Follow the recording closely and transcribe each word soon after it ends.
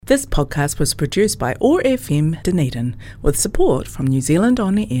This podcast was produced by OAR FM Dunedin with support from New Zealand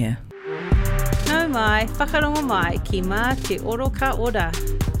On Air. Nau mai, whakarongo mai ki mā te oro ka ora.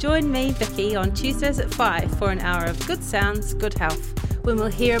 Join me, Vicky, on Tuesdays at 5 for an hour of good sounds, good health, when we'll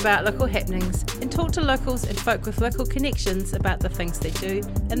hear about local happenings and talk to locals and folk with local connections about the things they do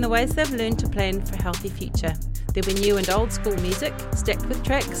and the ways they've learned to plan for a healthy future. There'll be new and old school music, stacked with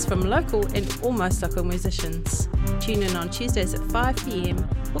tracks from local and almost local musicians. Tune in on Tuesdays at 5 p.m.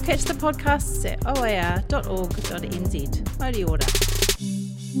 or catch the podcasts at oar.org.nz. Mauri ora.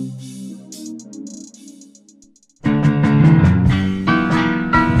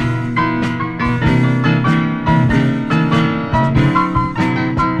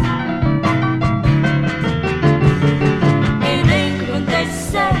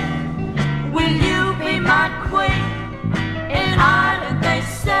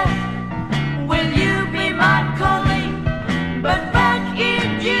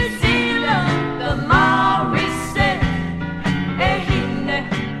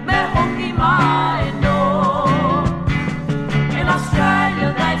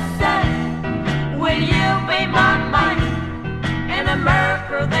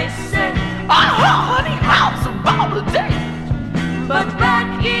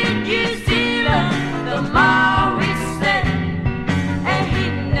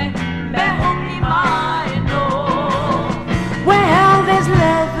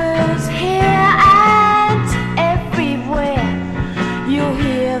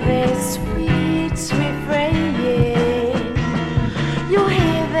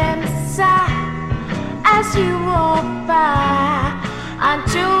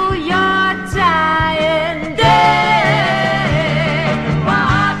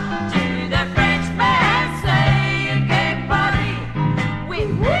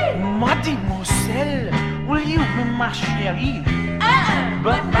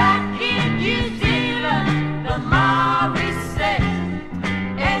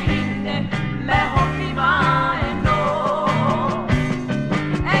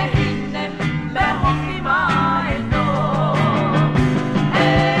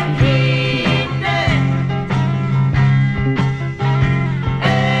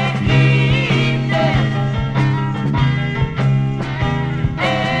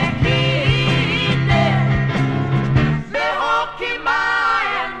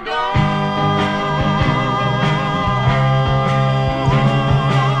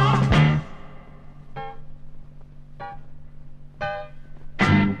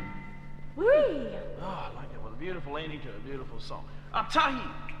 Tahi,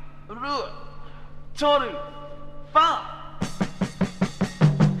 Rua, Toru, Fa.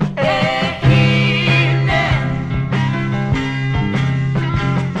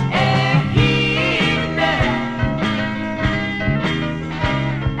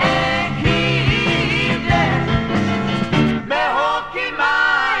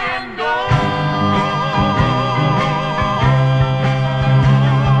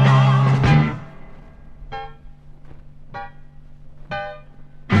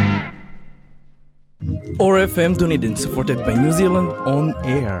 OAR FM Dunedin, supported by New Zealand On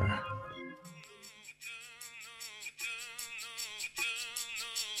Air.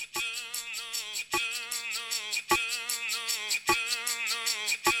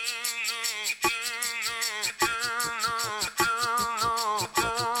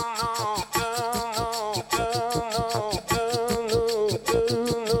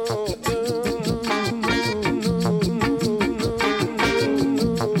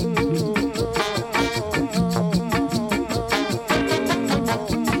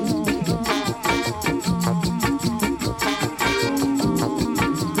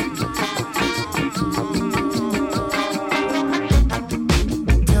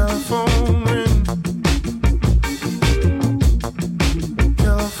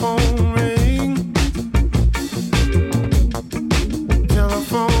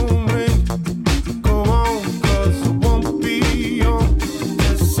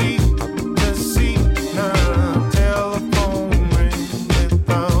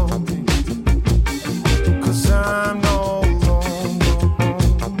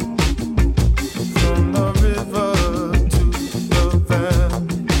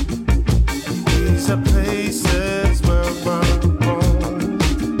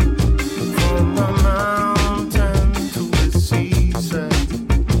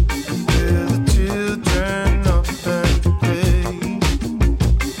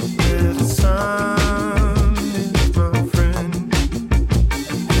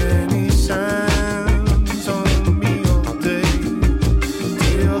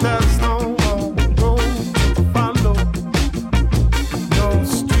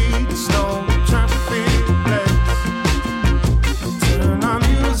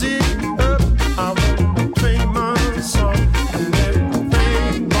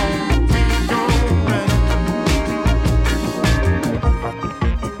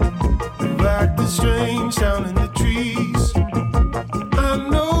 strange sound in the trees. I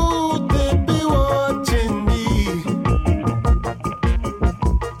know they'd be watching me.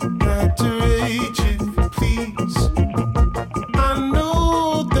 At your age, if you please. I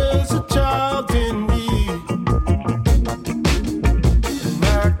know there's a child in me. And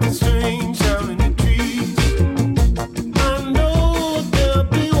acting strange sound in the trees. I know they'll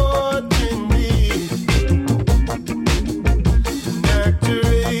be watching me. And at your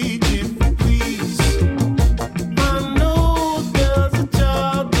age, if you please. I know there's a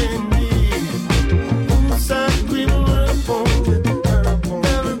child in me. Who's that creeping right up on me?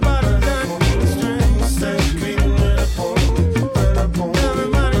 Everybody's acting strange. That creeping right up on me.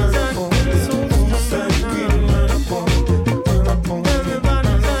 Everybody's acting so strange. That creeping right up on me.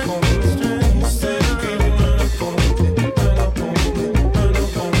 Everybody's acting strange. That creeping right up on me.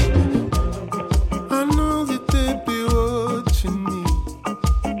 I know that they'd be watching me,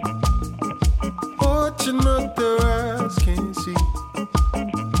 watching what their eyes can't see.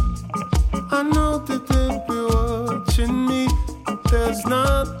 I know that they'd be watching me. There's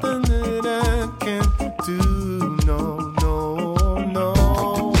nothing that I can do. No, no, no, no.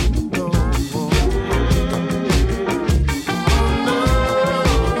 Nothing that I can do. And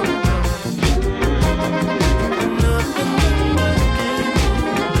nothing that I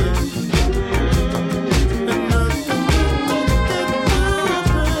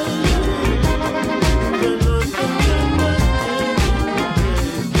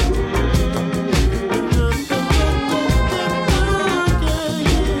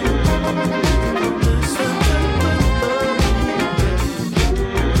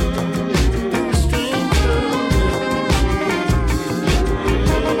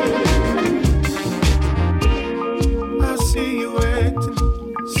see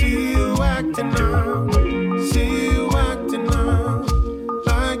you acting out, see you acting out,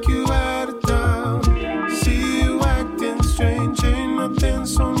 like you out of town. See you acting strange, ain't nothing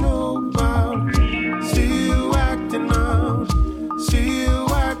so new about. See you acting out, see you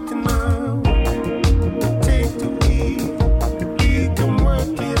acting out. Take the lead, we can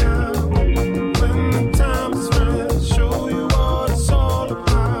work it out. When the time's right, show you what it's all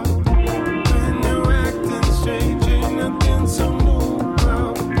about. When you're acting strange, ain't nothing so new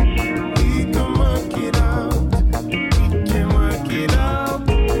about. We can work it out, we can work it out.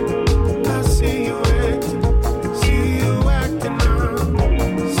 I see you acting out,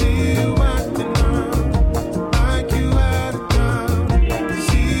 see you acting out, like you out of town.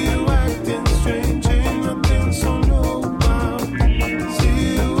 See you acting strange, ain't nothing so new about.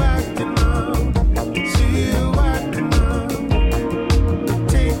 See you acting out, see you acting out.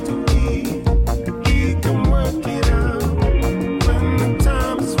 Take the lead, we can work it out. When the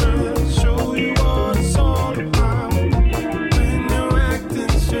time's right, show you what it's all about. When you're acting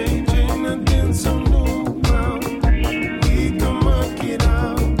strange, ain't nothing so new about. We can work it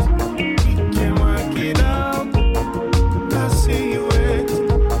out, we can work it out. I see you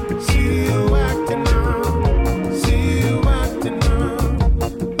acting out, see you acting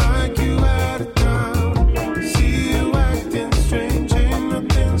out, like you out of town. See you acting strange, ain't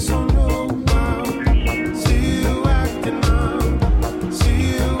nothing so new about. See you acting out,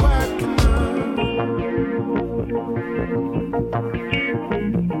 see you acting out.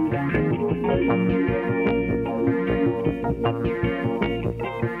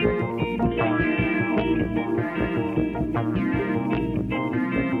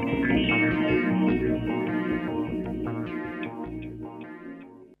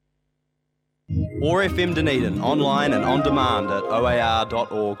 OAR FM Dunedin, online and on demand at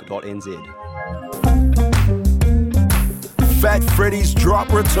oar.org.nz. Fat Freddy's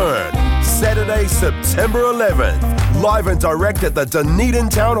Drop return, Saturday, September 11th. Live and direct at the Dunedin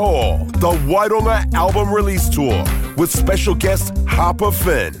Town Hall. The Waironga album release tour with special guest Harper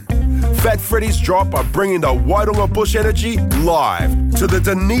Finn. Fat Freddy's Drop are bringing the Waironga Bush energy live to the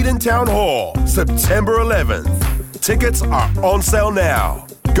Dunedin Town Hall, September 11th. Tickets are on sale now.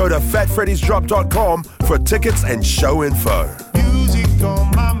 Go to fatfreddysdrop.com for tickets and show info. Music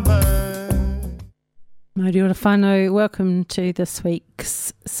on my mind. Mō ora whānau, welcome to this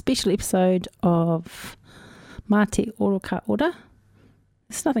week's special episode of Mā Te Oro Ka Ora.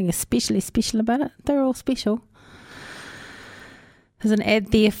 There's nothing especially special about it. They're all special. There's an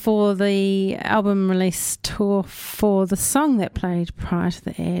ad there for the album release tour for the song that played prior to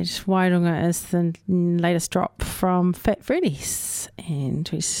the ad. Waironga is the latest drop from Fat Freddy's. And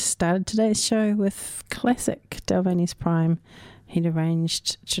we started today's show with classic Dalvani's Prime. He'd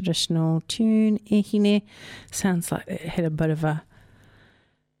arranged traditional tune, Ehine. Sounds like it had a bit of a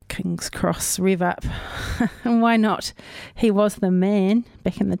King's Cross rev up. And why not? He was the man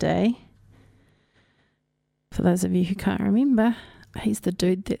back in the day. For those of you who can't remember, he's the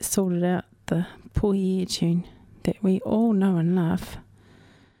dude that sorted out the Pohi tune that we all know and love.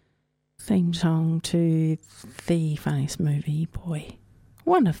 Theme song to the funniest movie, boy.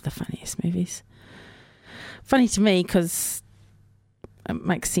 One of the funniest movies. Funny to me because it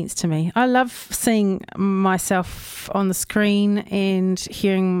makes sense to me. I love seeing myself on the screen and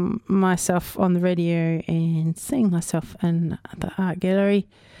hearing myself on the radio and seeing myself in the art gallery.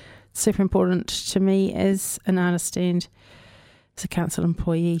 It's super important to me as an artist and as a council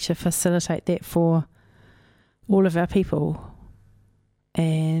employee to facilitate that for all of our people.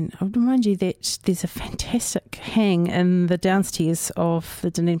 And I would remind you that there's a fantastic hang in the downstairs of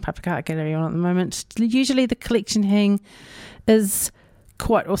the Dunedin Public Art Gallery on at the moment. Usually the collection hang is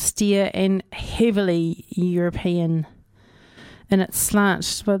quite austere and heavily European in its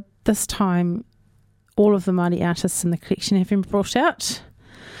slant, but this time all of the Māori artists in the collection have been brought out.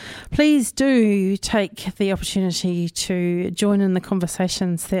 Please do take the opportunity to join in the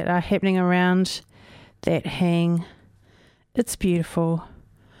conversations that are happening around that hang. It's beautiful.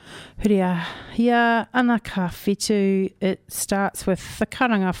 Huria, ia ana ka whitu. It starts with the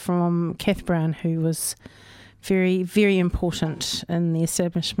karanga from Kath Brown, who was very, very important in the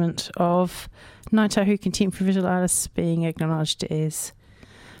establishment of Ngāi Tahu contemporary visual artists being acknowledged as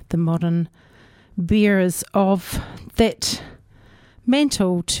the modern bearers of that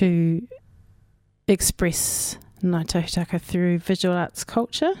mantle to express Ngāi Tahutaka through visual arts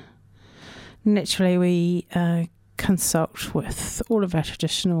culture. Naturally, we consult with all of our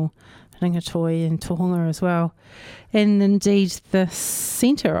traditional ringatoi and tohunga as well. And indeed, the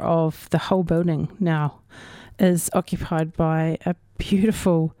centre of the whole building now is occupied by a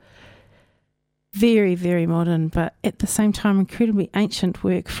beautiful, very, very modern, but at the same time incredibly ancient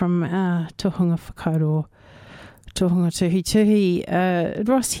work from our tohunga whakaaro, tohunga tuhituhi,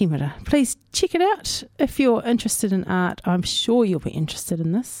 Ross Hemera. Please check it out. If you're interested in art, I'm sure you'll be interested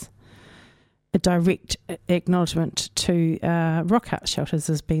in this. A direct acknowledgement to rock art shelters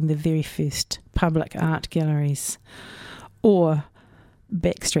as being the very first public art galleries or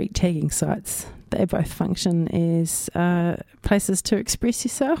backstreet tagging sites. They both function as places to express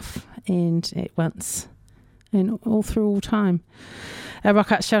yourself and at once and all through all time.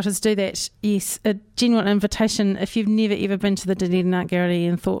 Rock art shelters do that. Yes, a general invitation. If you've never ever been to the Dunedin Art Gallery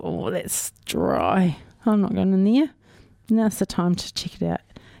and thought, oh, that's dry, I'm not going in there, now's the time to check it out.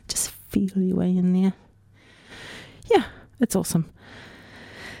 Just feel your way in there. Yeah, it's awesome.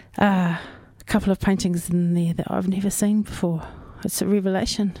 A couple of paintings in there that I've never seen before. It's a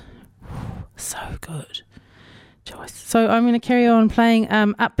revelation. So good. Joyce. So I'm going to carry on playing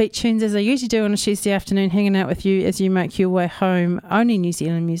upbeat tunes as I usually do on a Tuesday afternoon, hanging out with you as you make your way home. Only New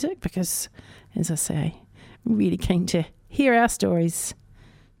Zealand music because, as I say, I'm really keen to hear our stories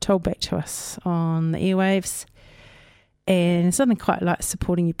told back to us on the airwaves. And it's something quite like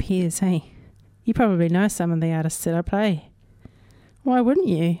supporting your peers, hey? You probably know some of the artists that I play. Why wouldn't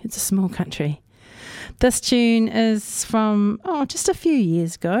you? It's a small country. This tune is from, just a few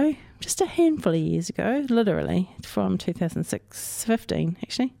years ago. Just a handful of years ago, literally, from 2015,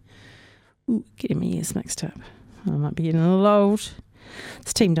 actually. Ooh, getting my ears mixed up. I might be getting a little old.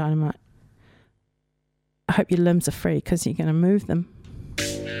 It's Team Dynamite. I hope your limbs are free because you're going to move them.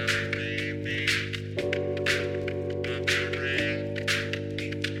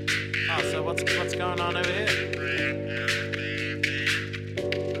 So what's going on over here?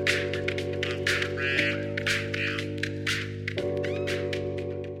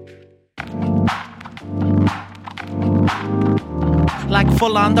 Like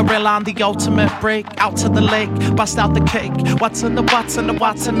full on the real on the ultimate break. Out to the lake, bust out the cake. What's in the what's in the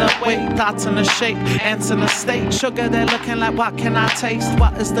weight? Thoughts in the shape, ants in the state. Sugar, they're looking like what can I taste?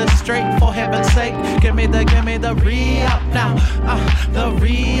 What is the straight, for heaven's sake? Give me the re-up now. The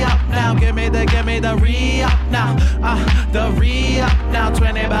re-up now. Give me the re-up now. The re-up now.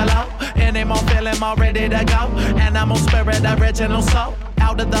 20 below. Any more feeling more ready to go. Animal spirit, original soul.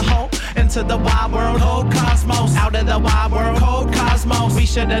 Out of the hole, into the wide world, cold cosmos. Out of the wide world, cold cosmos. We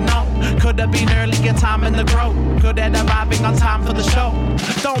should've known, could've been earlier time in the grove. Good at arriving on time for the show.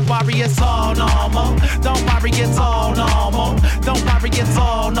 Don't worry, it's all normal. Don't worry, it's all normal. Don't worry, it's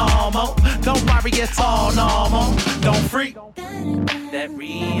all normal. Don't worry, it's all normal. Don't freak. That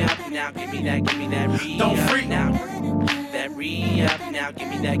re-up now, give me that re-up. Don't freak now. That re-up now, give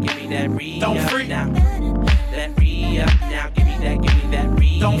me that re-up. Don't freak now. That re-up now, give me that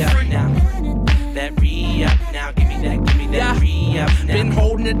re-up. Don't freak now. That re-up now, give me that re-up. Been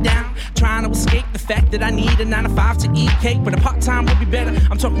holding it down, trying to escape the fact that I need a 9 to 5 to eat cake, but a part-time would be better.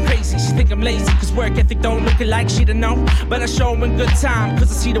 I'm talking crazy, she think I'm lazy, cause work ethic don't look like she don't know. But I show in good time,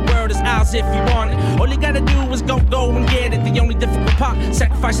 cause I see the world is ours if you want it. All you gotta do is go and get it. The only difficult part,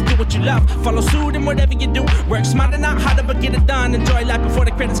 sacrifice to do what you love. Follow suit in whatever you do. Work smarter, not harder, but get it done. Enjoy life before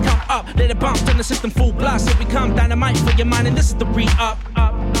the credits come up. Let it bounce, turn the system full blast. It become dynamite for your mind, and this is the re-up.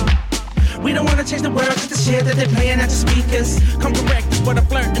 We don't wanna change the world, just the shit that they're playing at the speakers. Come correct, is what I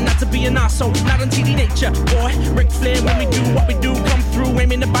flirt, and not to be an asshole. Not on TD nature, boy. Ric Flair, when we do what we do, come through,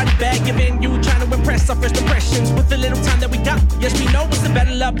 aiming the body bag, giving you, trying to impress our first impressions with the little time that we got. Yes, we know it's a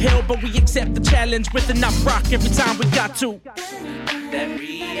battle uphill, but we accept the challenge with enough rock every time we got to. That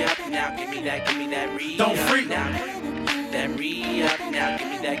re-up, now give me that re-up. Don't freak now. That re-up, now give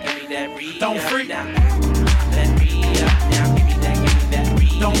me that re-up. Don't freak now. That re-up, now give me that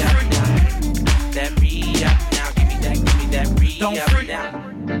re-up. Don't freak now. That re-up, now give me that re-up. Don't freak now.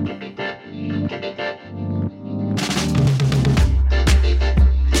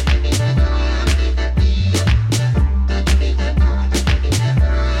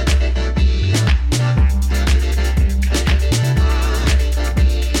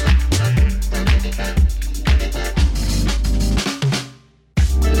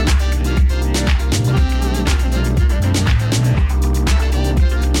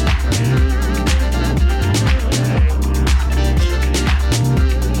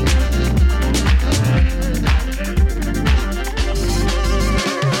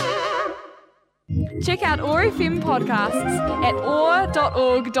 Check out OAR FM podcasts at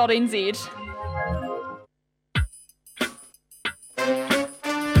oar.org.nz.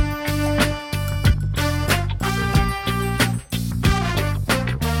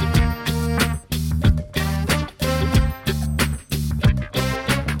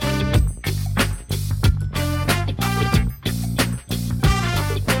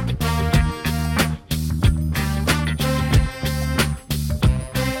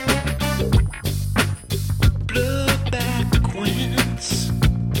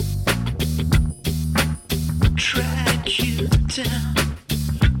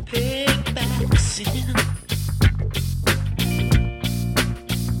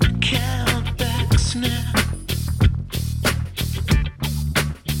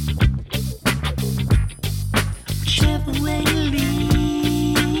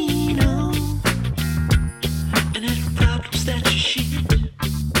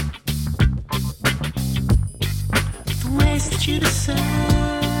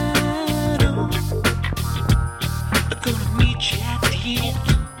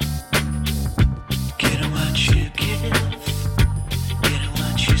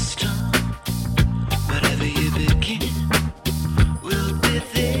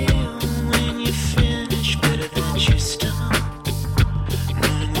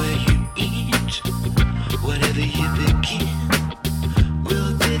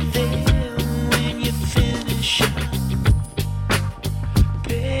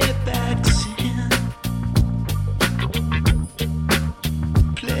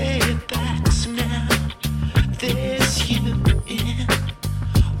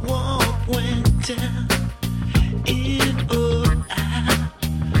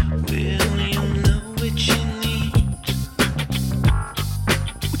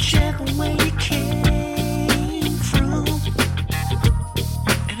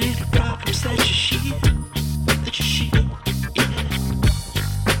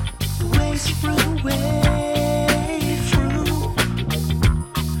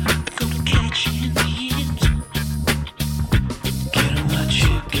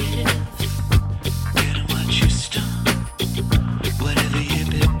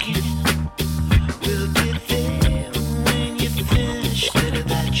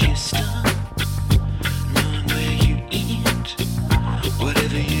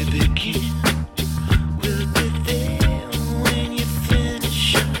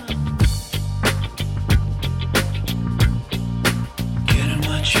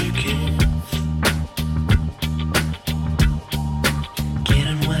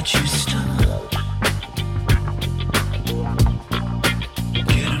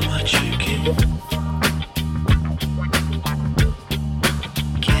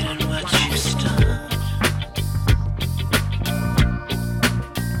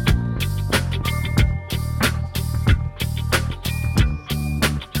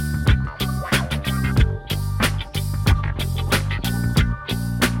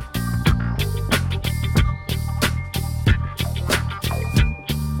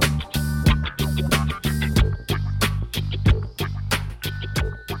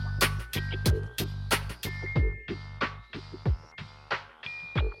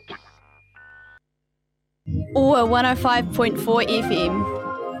 or 105.4 FM.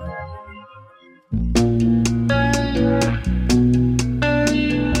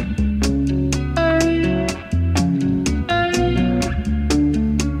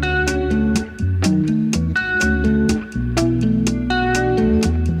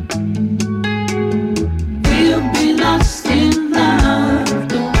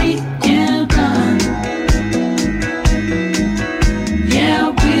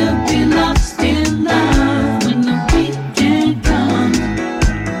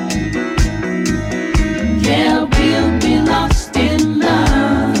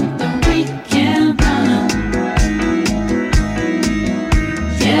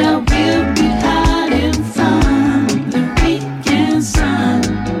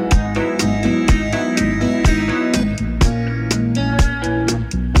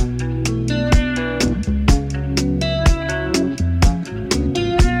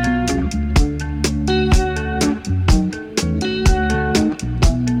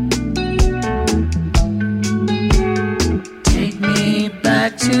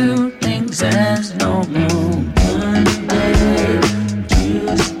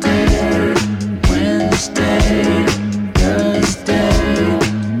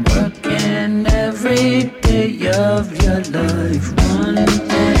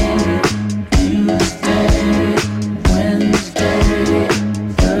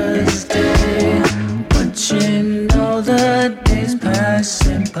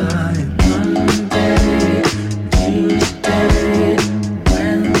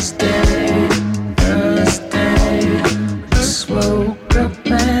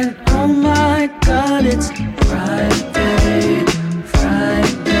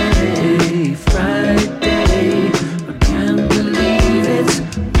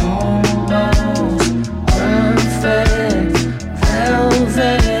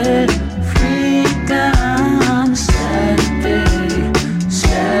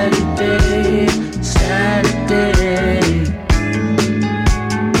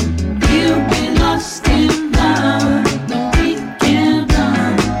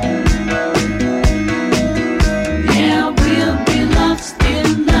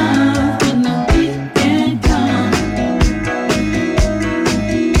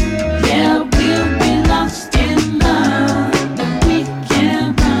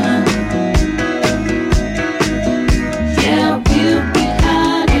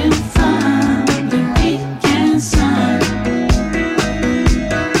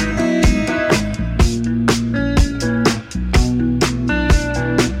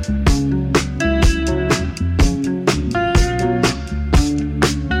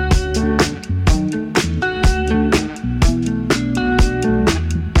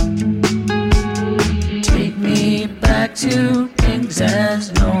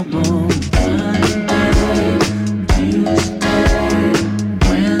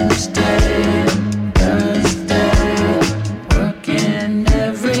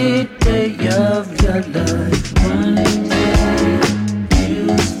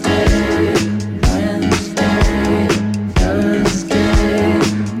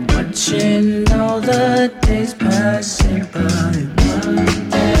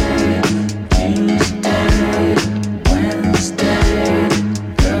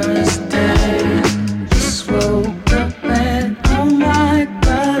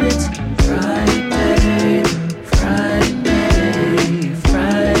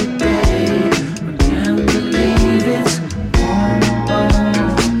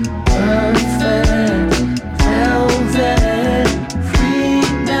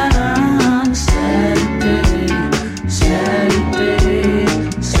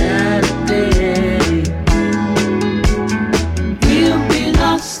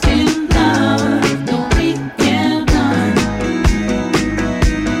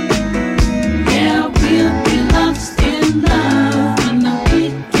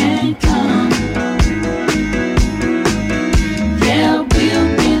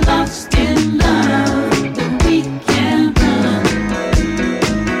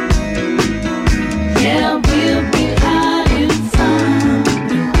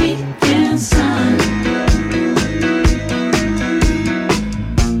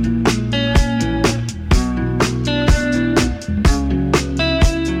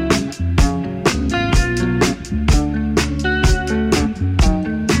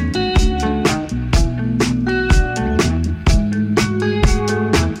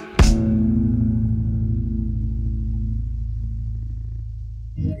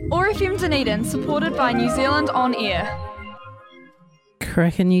 Dunedin, supported by New Zealand On Air.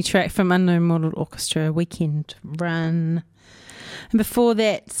 Cracking new track from Unknown Model Orchestra, Weekend Run. And before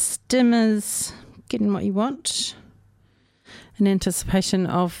that, Stimmers, getting what you want. In anticipation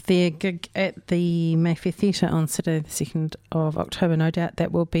of their gig at the Mayfair Theatre on Saturday the 2nd of October, no doubt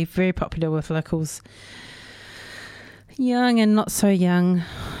that will be very popular with locals. Young and not so young,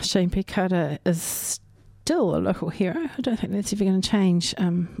 Shane P. Carter is still a local hero. I don't think that's ever going to change,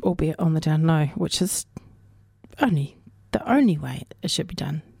 albeit on the down low, which is the only way it should be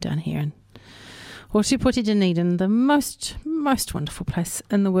done down here in Ōtepoti Dunedin, the most wonderful place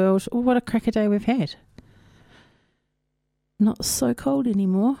in the world. Oh, what a cracker day we've had. Not so cold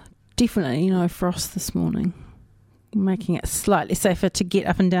anymore. Definitely no frost this morning, making it slightly safer to get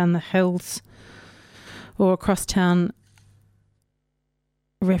up and down the hills or across town.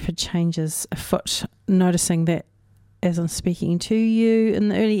 Rapid changes afoot. Noticing that as I'm speaking to you in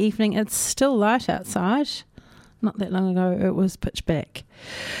the early evening, it's still light outside. Not that long ago it was pitch black.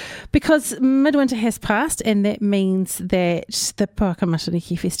 Because midwinter has passed, and that means that the Poaka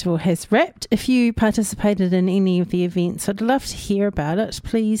Matariki Festival has wrapped. If you participated in any of the events, I'd love to hear about it.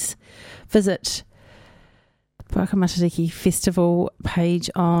 Please visit Poaka Matariki Festival page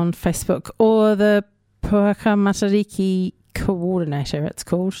on Facebook, or the Poaka Matariki Coordinator, it's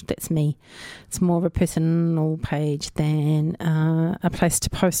called. That's me. It's more of a personal page than a place to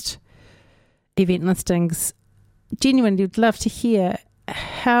post event listings. Genuinely would love to hear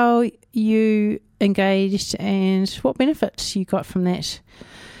how you engaged and what benefit you got from that.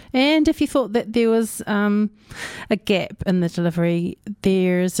 And if you thought that there was a gap in the delivery,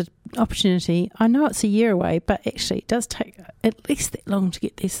 there's an opportunity. I know it's a year away, but actually it does take at least that long to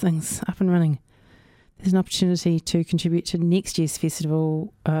get these things up and running. There's an opportunity to contribute to next year's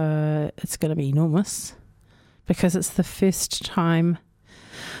festival. It's going to be enormous because it's the first time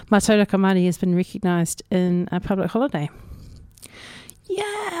Mātauraka Māori has been recognised in a public holiday.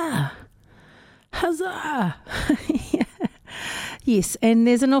 Yeah! Huzzah! Yeah. Yes, and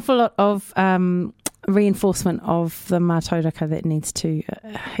there's an awful lot of reinforcement of the Mātauraka that needs to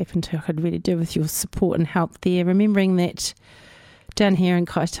happen to. I could really do with your support and help there. Remembering that down here in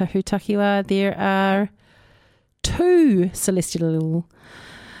Kaitahutakiwa there are 2 celestial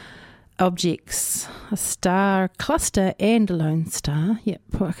objects, a star cluster and a lone star. Yep,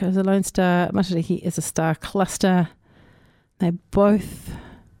 Poaka is a lone star, Matariki is a star cluster. They both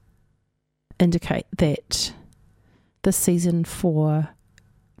indicate that this season for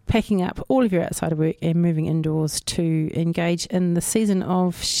packing up all of your outside work and moving indoors to engage in the season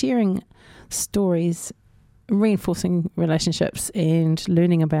of sharing stories, reinforcing relationships and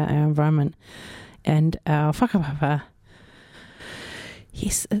learning about our environment and our whakapapa.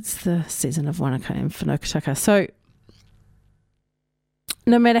 Yes, it's the season of Wanaka and Whanaukataka. So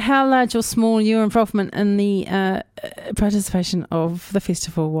no matter how large or small your involvement in the participation of the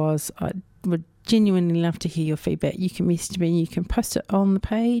festival was, I would genuinely love to hear your feedback. You can message me, you can post it on the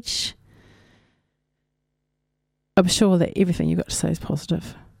page. I'm sure that everything you've got to say is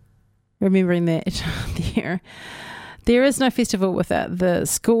positive. Remembering that there is no festival without the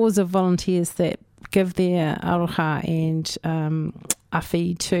scores of volunteers that give their aroha and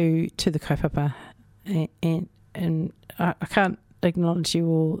awhi to the kaupapa, and I can't acknowledge you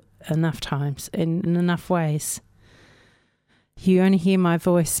all enough times and in enough ways. You only hear my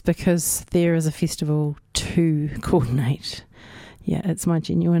voice because there is a festival to coordinate. Yeah, it's my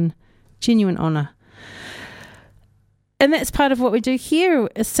genuine honour. And that's part of what we do here,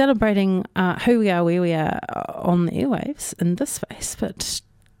 is celebrating who we are, where we are on the airwaves in this space, but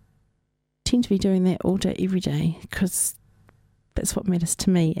tend to be doing that all day, every day, because that's what matters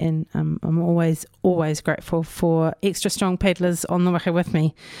to me. And I'm always grateful for extra strong paddlers on the waka with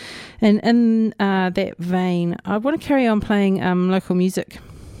me. And in that vein, I want to carry on playing local music,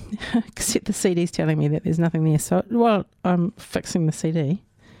 except the CD's telling me that there's nothing there. So while I'm fixing the CD,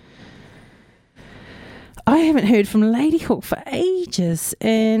 I haven't heard from Ladyhawk for ages,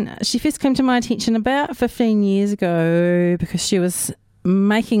 and she first came to my attention about 15 years ago because she was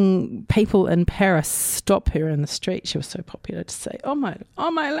making people in Paris stop her in the street. She was so popular to say, you're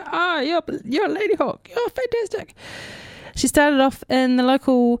Ladyhawk, you're fantastic. She started off in the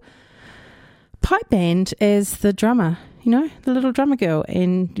local pipe band as the drummer, the little drummer girl,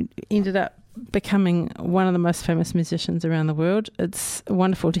 and ended up becoming one of the most famous musicians around the world. It's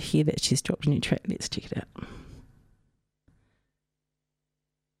wonderful to hear that she's dropped a new track. Let's check it out.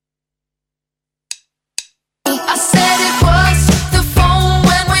 I said it was the phone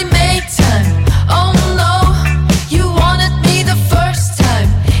when we made time. Oh no, you wanted me the first time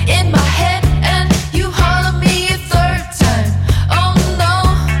in my head, and you hollered me a third time. Oh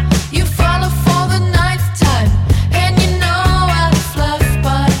no, you follow for the ninth time, and you know I'd fluff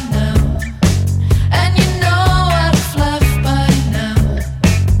by now. And you know I'd fluff by now.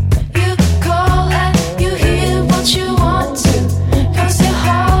 You call at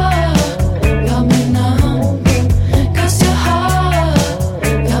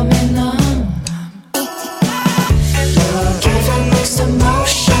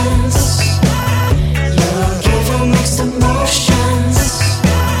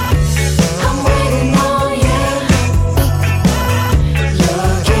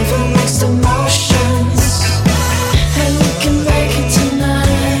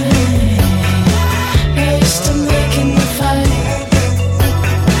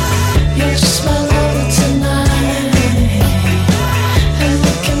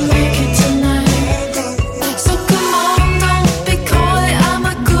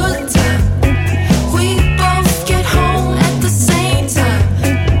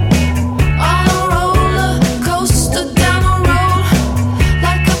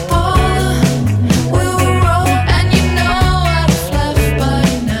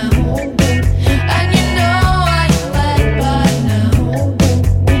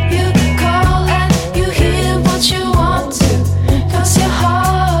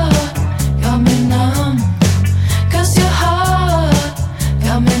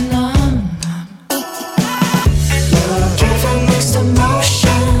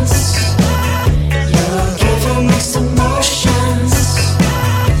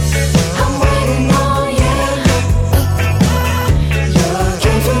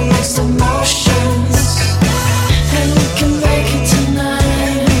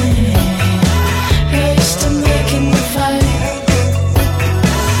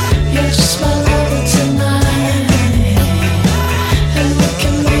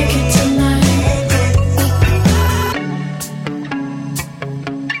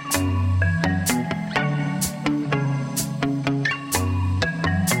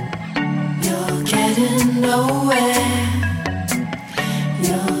nowhere.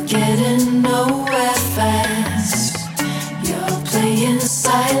 You're getting nowhere fast. You're playing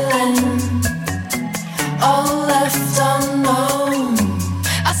silent, all left unknown.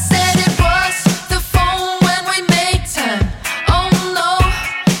 I said it was the phone when we made time. Oh no,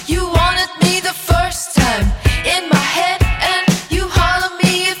 you wanted me the first time in my head, and you hollered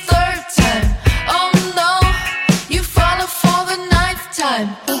me a third time. Oh no, you follow for the ninth time.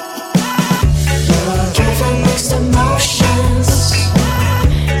 You're giving mixed emotions.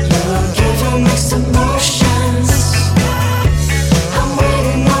 You're giving mixed emotions. I'm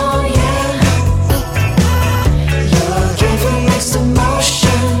waiting on you. You're giving mixed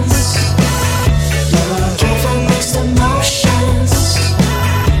emotions. You're giving mixed emotions.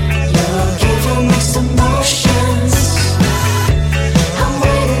 You're giving mixed emotions. I'm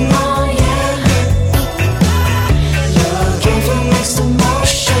waiting on you. You're giving mixed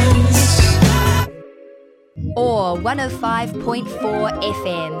emotions. Or 105.4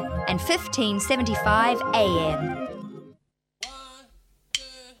 FM and 1575 AM.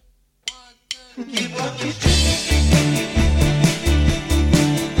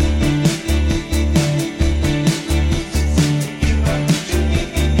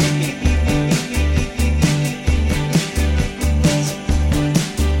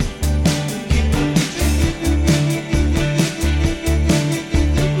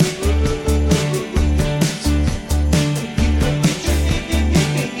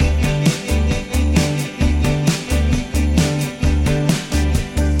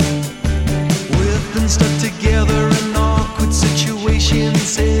 We've been stuck together in awkward situations,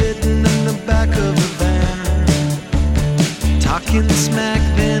 sitting in the back of a van, talking smack,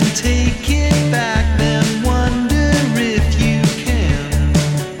 then take it back, then wonder if you can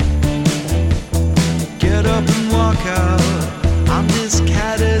get up and walk out on this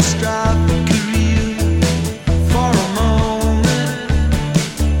catastrophic career for a moment.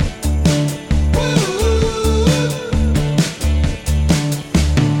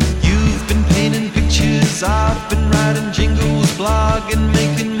 You've been painting pictures, I've been writing jingles, blogging,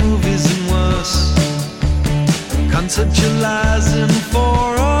 making movies and worse, conceptualizing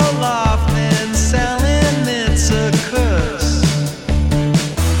for a laugh and selling it's a curse.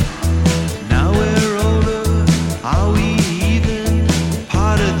 Now we're older, are we even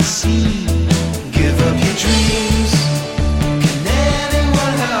part of the scene? Give up your dreams. Can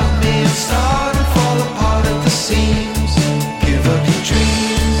anyone help me? I'm starting to fall apart at the seams. Give up your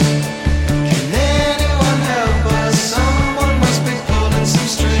dreams. Can anyone help us? Someone must be pulling some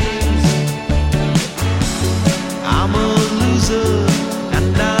strings. I'm a loser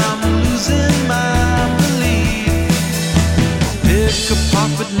and I'm losing my belief. Pick a pop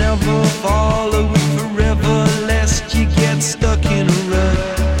but never follow it forever, lest you get stuck in a rut.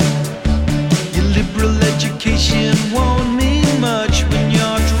 Your liberal education won't mean much when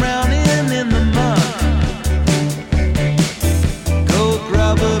you're drowning in the mud. Go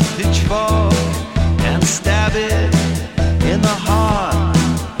grab a pitchfork and stab it in the heart.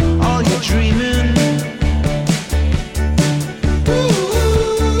 All you're dreaming.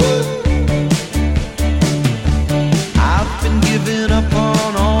 I've been giving up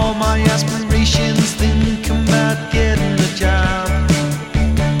on all my aspirations, thinking about getting a job.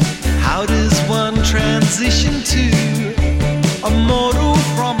 How does one transition to a mortal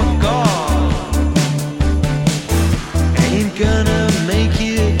from a god? Ain't gonna make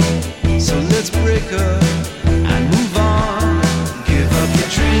it, so let's break up and move on. Give up your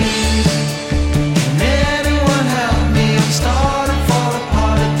dreams. Can anyone help me? I'm starting to fall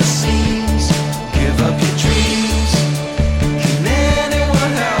apart at the seams. Give up your dreams. Can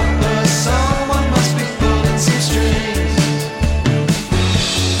anyone help us? Someone must be pulling some strings.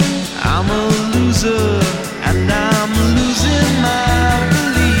 I'm a loser and I'm losing my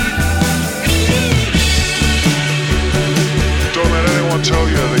belief. Don't let anyone tell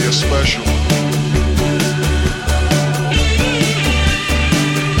you that you're special.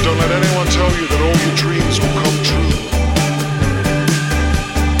 Don't let anyone tell you that all your dreams will come true.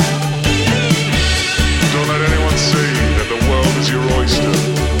 Don't let anyone say that the world is your oyster.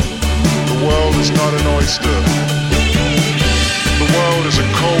 The world is not an oyster. The world is a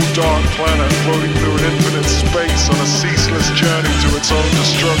cold, dark planet floating through an infinite space on a ceaseless journey to its own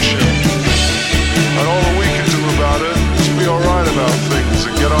destruction. And all that we can do about it is be alright about things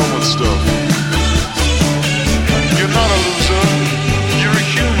and get on with stuff. You're not a loser, you're a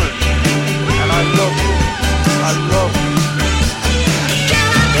human. And I love you. I love you. Get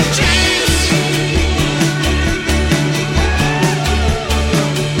up your dreams.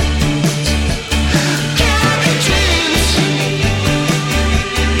 Get up your dreams.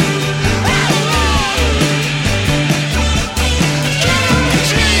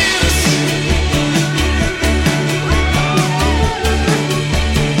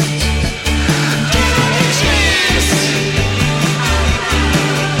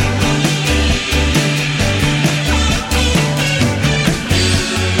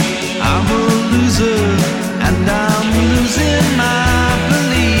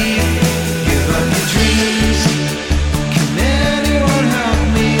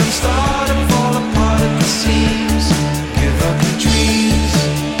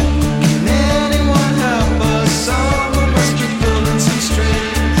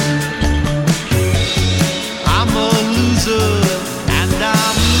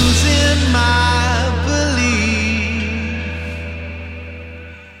 and my belief.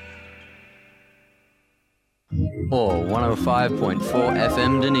 Or 105.4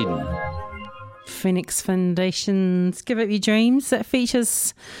 FM Dunedin. Phoenix Foundation's Give Up Your Dreams. That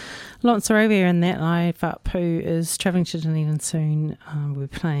features Lawrence Arabia in that live up, who is travelling to Dunedin soon. We're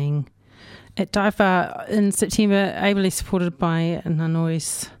playing at Daifa in September, ably supported by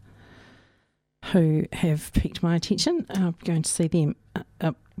Nanois, who have piqued my attention. I'm going to see them.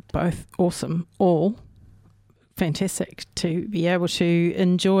 Both awesome, all fantastic to be able to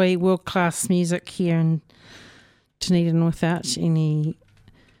enjoy world-class music here in Dunedin without any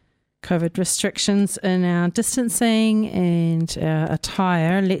COVID restrictions in our distancing and our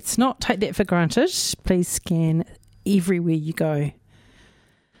attire. Let's not take that for granted. Please scan everywhere you go.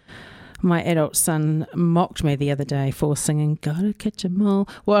 My adult son mocked me the other day for singing "Gotta Catch 'Em All"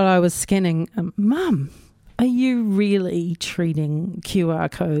 while I was scanning. Mum, are you really treating QR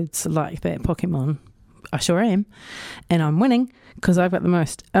codes like that Pokemon? I sure am. And I'm winning because I've got the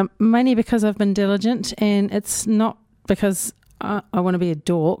most. Mainly because I've been diligent, and it's not because I want to be a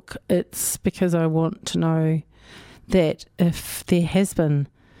dork. It's because I want to know that if there has been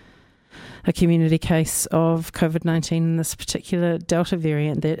a community case of COVID-19 in this particular Delta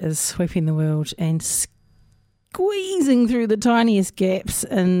variant that is sweeping the world and squeezing through the tiniest gaps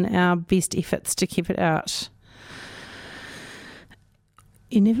in our best efforts to keep it out.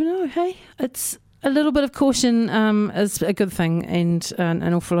 You never know, hey? It's a little bit of caution is a good thing, and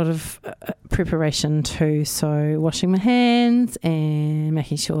an awful lot of preparation too. So washing my hands and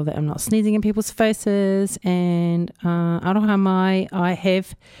making sure that I'm not sneezing in people's faces. And aroha mai, I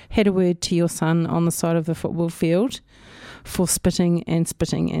have had a word to your son on the side of the football field for spitting and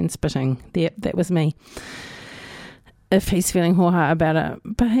spitting and spitting. Yep, that was me. If he's feeling hoha about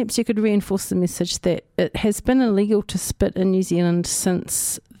it, perhaps you could reinforce the message that it has been illegal to spit in New Zealand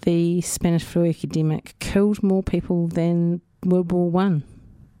since the Spanish flu epidemic killed more people than World War I.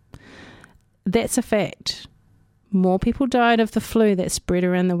 That's a fact. More people died of the flu that spread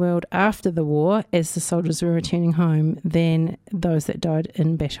around the world after the war as the soldiers were returning home than those that died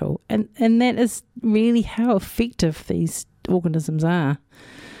in battle. And that is really how effective these organisms are.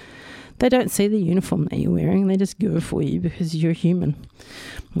 They don't see the uniform that you're wearing. They just go for you because you're human.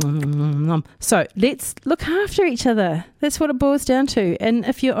 So let's look after each other. That's what it boils down to. And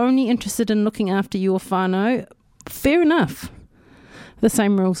if you're only interested in looking after your whānau, fair enough. The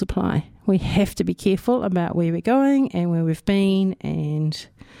same rules apply. We have to be careful about where we're going and where we've been, and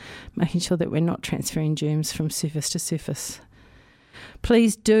making sure that we're not transferring germs from surface to surface.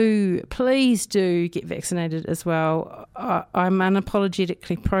 Please do get vaccinated as well. I'm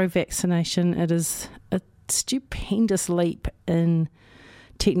unapologetically pro-vaccination. It is a stupendous leap in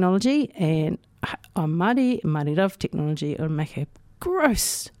technology, and I'm mighty love technology. I'll make a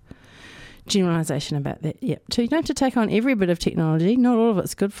gross generalisation about that. Yeah, so you don't have to take on every bit of technology. Not all of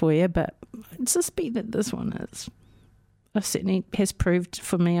it's good for you, but suspect that this one is. It certainly has proved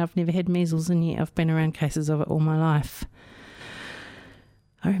for me. I've never had measles, and yet I've been around cases of it all my life.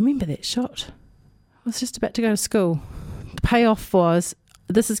 I remember that shot. I was just about to go to school. The payoff was,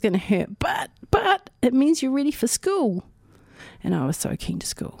 this is going to hurt, but it means you're ready for school. And I was so keen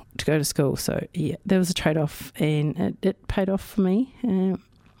to go to school. So yeah, there was a trade-off, and it paid off for me.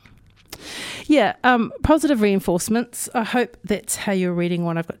 Positive reinforcements. I hope that's how you're reading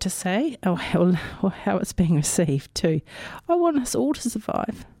what I've got to say, or how it's being received too. I want us all to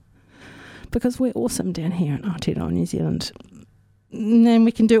survive, because we're awesome down here in Aotearoa, New Zealand. And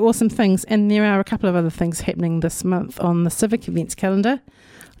we can do awesome things, and there are a couple of other things happening this month on the civic events calendar.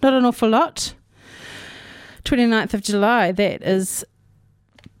 Not an awful lot. 29th of July, that is,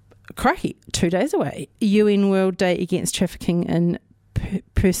 crikey, 2 days away. UN World Day Against Trafficking in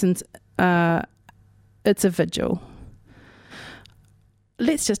Persons. It's a vigil.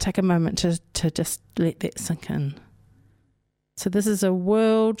 Let's just take a moment to just let that sink in. So this is a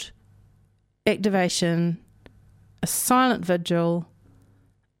world activation, a silent vigil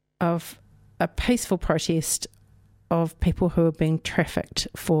of a peaceful protest of people who are being trafficked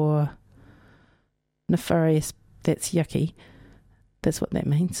for nefarious, that's yucky, that's what that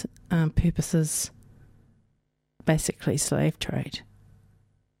means, purposes, basically slave trade.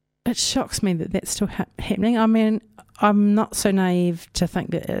 It shocks me that that's still happening. I mean, I'm not so naive to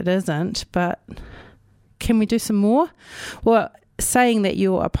think that it isn't, but can we do some more? Well, saying that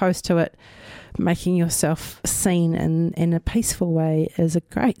you're opposed to it, making yourself seen in a peaceful way is a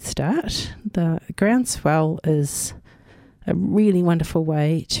great start. The groundswell is a really wonderful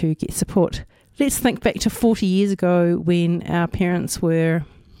way to get support. Let's think back to 40 years ago when our parents were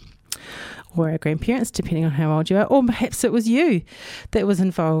or our grandparents, depending on how old you are, or perhaps it was you that was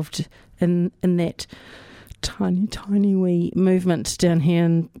involved in that tiny wee movement down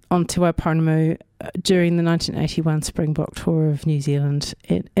here on Te Waipounamu during the 1981 Springbok tour of New Zealand,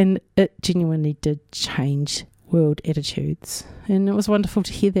 and it genuinely did change world attitudes. And it was wonderful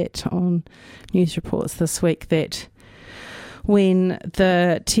to hear that on news reports this week, that when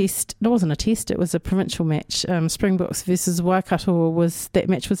the test, it wasn't a test, it was a provincial match, Springboks versus Waikato, that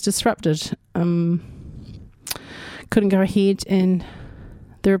match was disrupted. Couldn't go ahead, and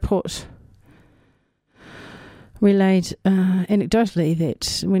the report relayed anecdotally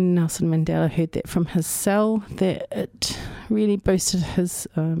that when Nelson Mandela heard that from his cell, that it really boosted his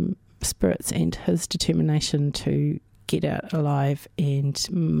spirits and his determination to get out alive and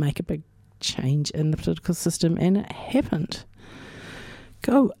make a big change in the political system, and it happened.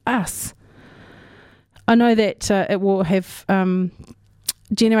 Go us. I know that it will have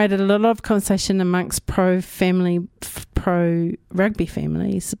generated a lot of conversation amongst pro-rugby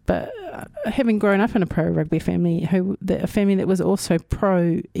families, but having grown up in a pro-rugby family, a family that was also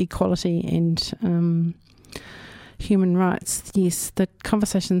pro-equality and human rights, yes, the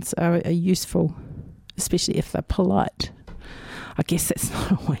conversations are useful, especially if they're polite. I guess that's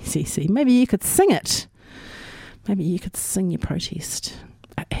not always easy. Maybe you could sing it. Maybe you could sing your protest.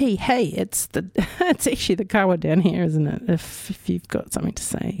 Hey, it's actually the kawa down here, isn't it? If you've got something to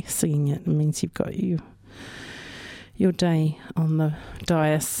say, singing it means you've got your day on the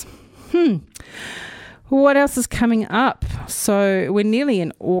dais. What else is coming up? So we're nearly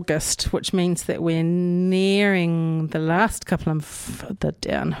in August, which means that we're nearing the last couple of the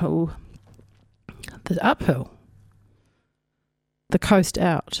uphill, the coast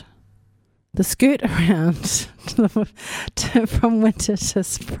out, the skirt around from winter to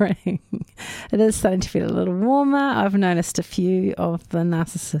spring. It is starting to feel a little warmer. I've noticed a few of the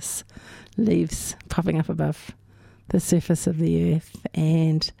narcissus leaves popping up above the surface of the earth,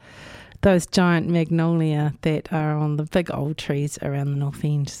 and those giant magnolia that are on the big old trees around the north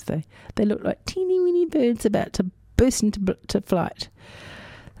end. They look like teeny weeny birds about to burst into flight.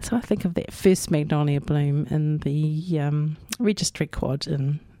 So I think of that first magnolia bloom in the Registry Quad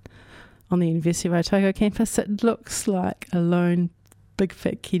on the University of Otago campus. It looks like a lone big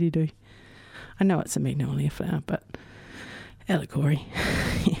fat kiriru. I know it's a magnolia flower, but allegory.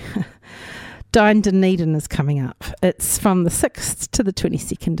 Dine Dunedin is coming up. It's from the 6th to the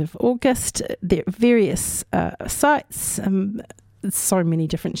 22nd of August. There are various sites, so many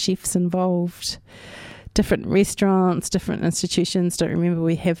different chefs involved, different restaurants, different institutions. Don't remember,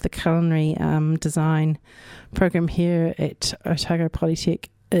 we have the culinary design program here at Otago Polytech.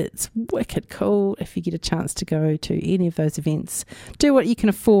 It's wicked cool. If you get a chance to go to any of those events, do what you can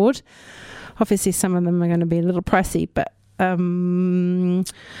afford. Obviously, some of them are going to be a little pricey, but a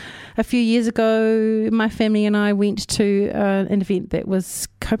few years ago, my family and I went to an event that was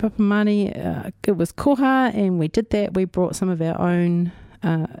kaupapa Māori. It was koha, and we did that. We brought some of our own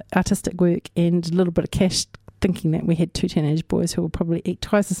artistic work and a little bit of cash, thinking that we had two teenage boys who will probably eat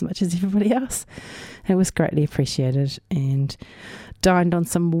twice as much as everybody else. It was greatly appreciated, and dined on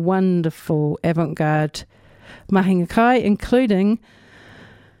some wonderful avant-garde mahinga kai, including,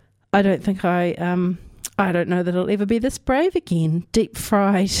 I don't know that it'll ever be this brave again, deep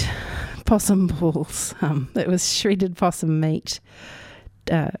fried possum balls. It was shredded possum meat,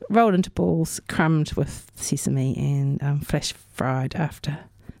 rolled into balls, crumbed with sesame and flash fried after,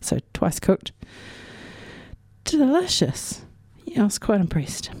 so twice cooked. Delicious. Yeah, I was quite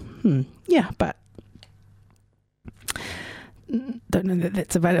impressed. Yeah, but don't know that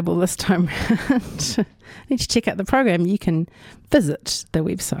that's available this time round. Need to check out the program. You can visit the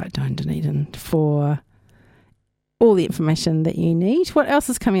website Dine Dunedin for all the information that you need. What else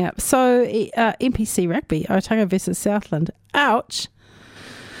is coming up? So NPC Rugby, Otago versus Southland. Ouch.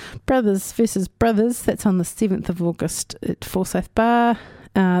 Brothers versus Brothers. That's on the 7th of August at Forsyth Bar.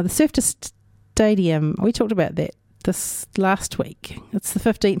 The Surf to Stadium. We talked about that this last week. It's the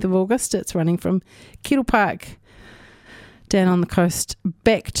 15th of August. It's running from Kettle Park down on the coast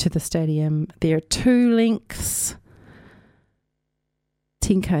back to the stadium. There are 2 lengths,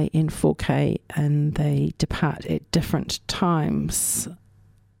 10k and 4k, and they depart at different times.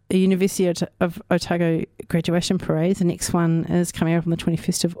 The University of Otago graduation parade, the next one is coming up on the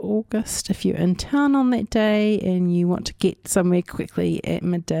 21st of August. If you're in town on that day and you want to get somewhere quickly at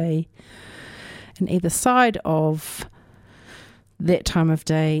midday and either side of that time of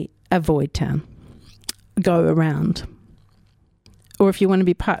day, avoid town. Go around. Or if you want to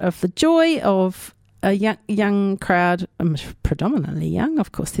be part of the joy of a young crowd, predominantly young,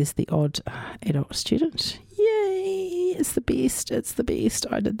 of course there's the odd adult student. Yay! It's the best. It's the best.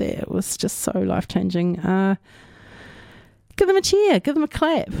 I did that. It was just so life-changing. Give them a cheer. Give them a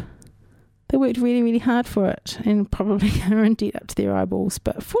clap. They worked really, really hard for it and probably are in debt up to their eyeballs.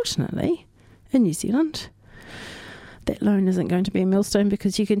 But fortunately, in New Zealand, that loan isn't going to be a millstone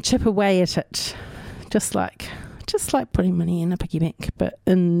because you can chip away at it, just like putting money in a piggy bank, but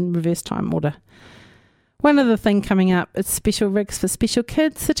in reverse time order. One other thing coming up is special rigs for special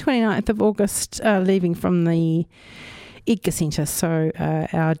kids. The 29th of August, leaving from the Edgar Centre. So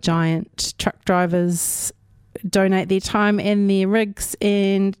our giant truck drivers donate their time and their rigs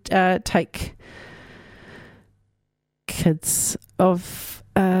and take kids of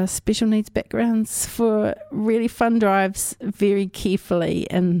special needs backgrounds for really fun drives very carefully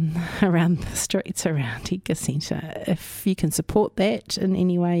and around the streets around Edgar Centre. If you can support that in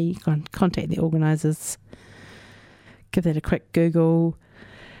any way, you can contact the organisers. Give that a quick Google,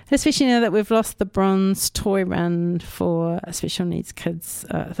 especially now that we've lost the bronze toy run for special needs kids.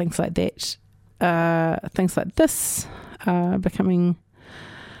 Things like that. Things like this are becoming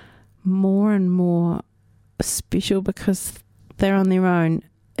more and more special because they're on their own.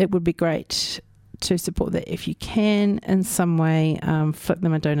 It would be great to support that if you can in some way. Flick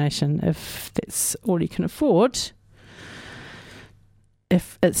them a donation if that's all you can afford.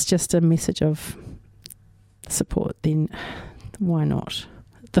 If it's just a message of support, then why not?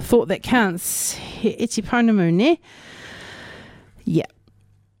 The thought that counts. He iti pounamu, ne? Yeah.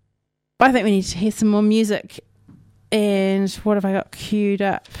 I think we need to hear some more music. And what have I got queued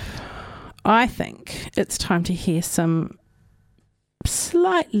up? I think it's time to hear some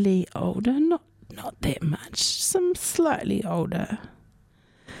slightly older, not that much, some slightly older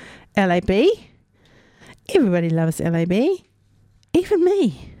LAB. Everybody loves LAB, even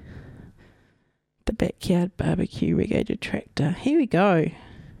me. The Backyard Barbecue Reggae Detractor. Here we go.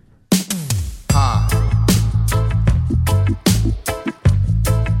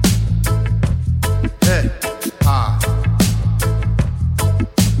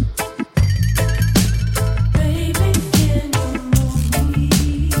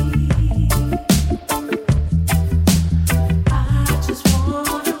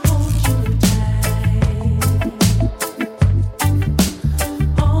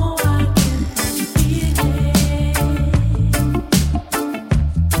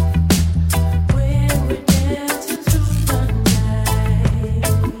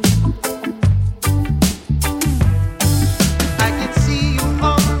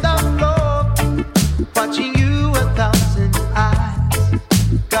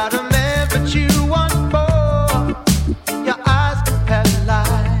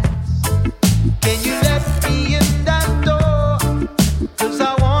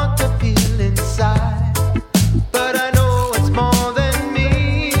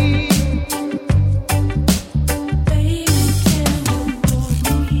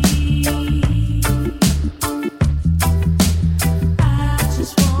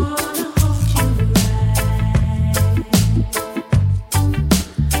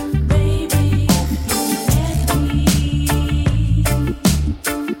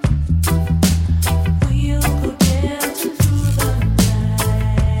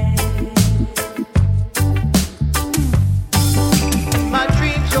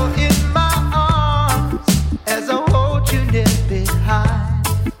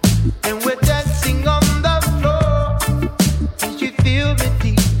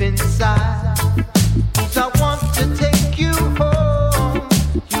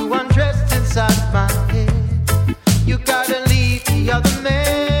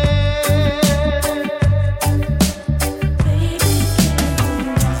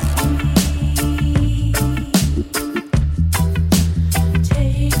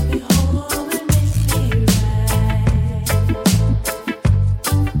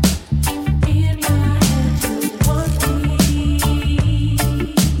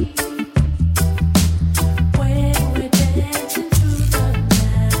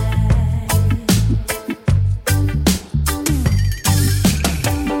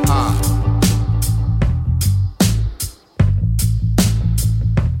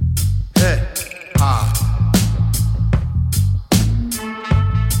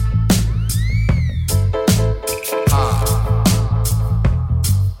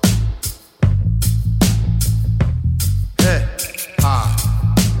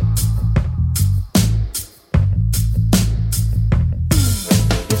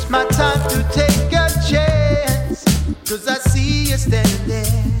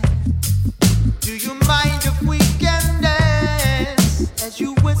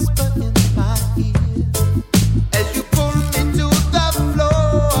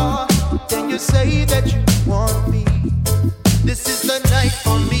 Say that you want me.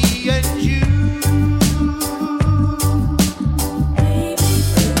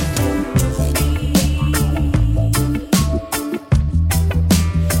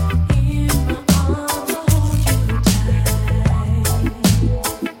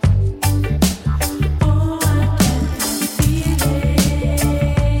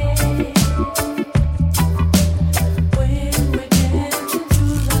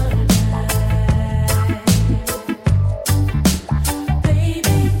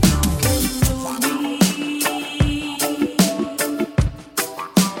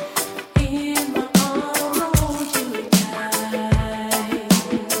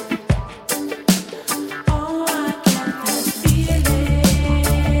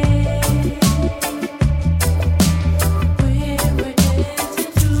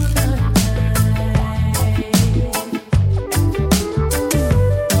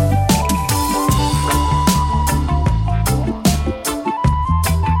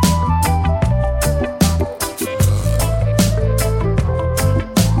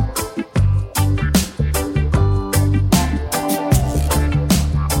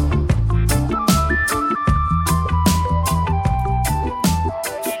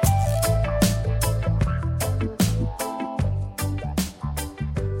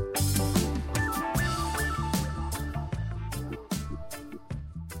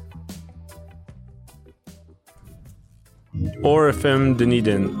 OAR FM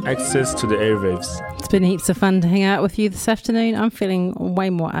Dunedin, access to the airwaves. It's been heaps of fun to hang out with you this afternoon. I'm feeling way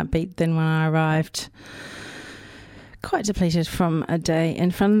more upbeat than when I arrived. Quite depleted from a day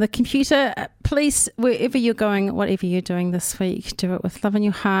in front of the computer. Please, wherever you're going, whatever you're doing this week, do it with love in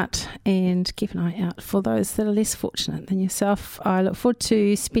your heart and keep an eye out for those that are less fortunate than yourself. I look forward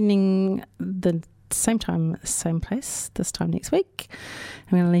to spending the same time, same place, this time next week.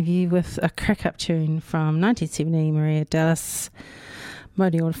 I'm going to leave you with a crack-up tune from 1970, Maria Dallas,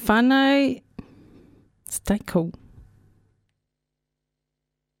 Modi Orfano. Stay cool.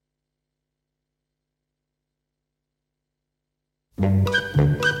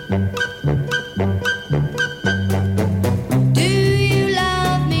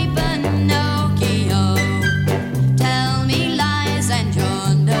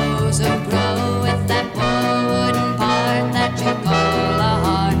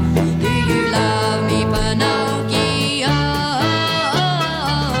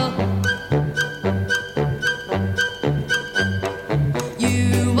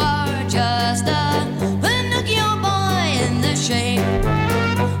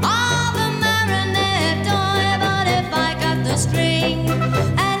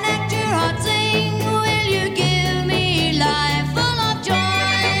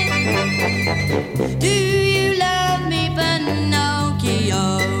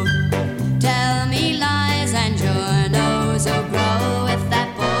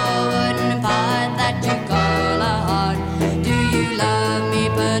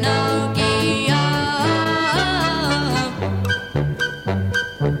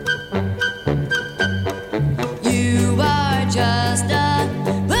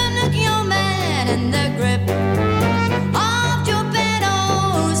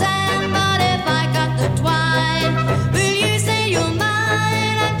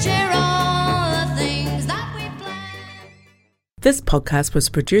 This podcast was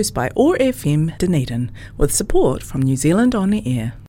produced by OAR FM Dunedin with support from New Zealand On Air.